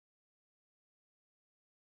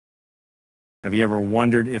Have you ever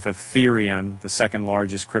wondered if Ethereum, the second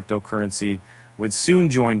largest cryptocurrency, would soon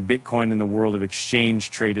join Bitcoin in the world of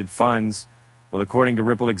exchange-traded funds? Well, according to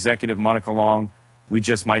Ripple executive Monica Long, we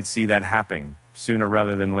just might see that happening sooner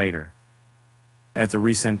rather than later. At the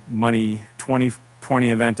recent Money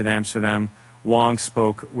 2020 event in Amsterdam, Long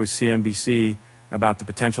spoke with CNBC about the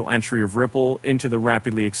potential entry of Ripple into the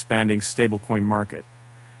rapidly expanding stablecoin market.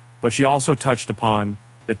 But she also touched upon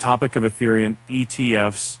the topic of Ethereum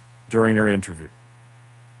ETFs during her interview.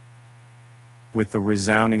 With the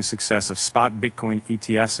resounding success of spot Bitcoin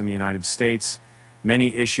ETFs in the United States,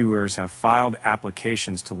 many issuers have filed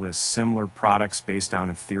applications to list similar products based on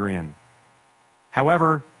Ethereum.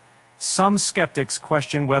 However, some skeptics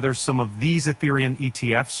question whether some of these Ethereum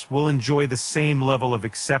ETFs will enjoy the same level of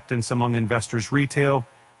acceptance among investors, retail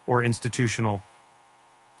or institutional.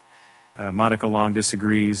 Monica Long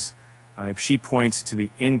disagrees. She points to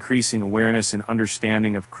the increasing awareness and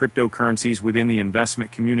understanding of cryptocurrencies within the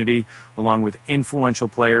investment community, along with influential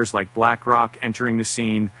players like BlackRock entering the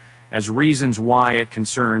scene, as reasons why it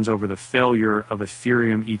concerns over the failure of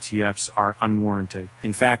Ethereum ETFs are unwarranted.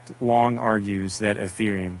 In fact, Long argues that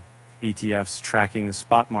Ethereum ETFs tracking the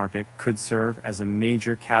spot market could serve as a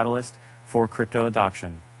major catalyst for crypto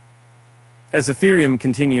adoption. As Ethereum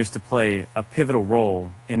continues to play a pivotal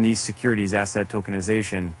role in these securities asset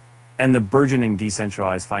tokenization and the burgeoning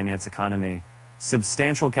decentralized finance economy,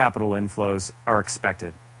 substantial capital inflows are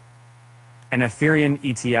expected. An Ethereum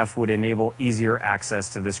ETF would enable easier access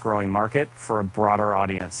to this growing market for a broader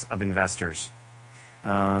audience of investors.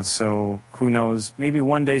 So who knows, maybe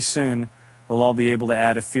one day soon, we'll all be able to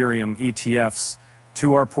add Ethereum ETFs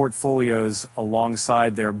to our portfolios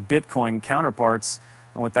alongside their Bitcoin counterparts.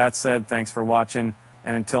 And with that said, thanks for watching.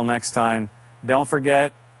 And until next time, don't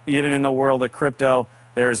forget, even in the world of crypto,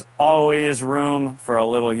 there's always room for a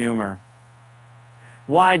little humor.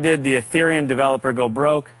 Why did the Ethereum developer go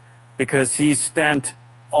broke? Because he spent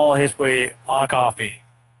all his money on coffee.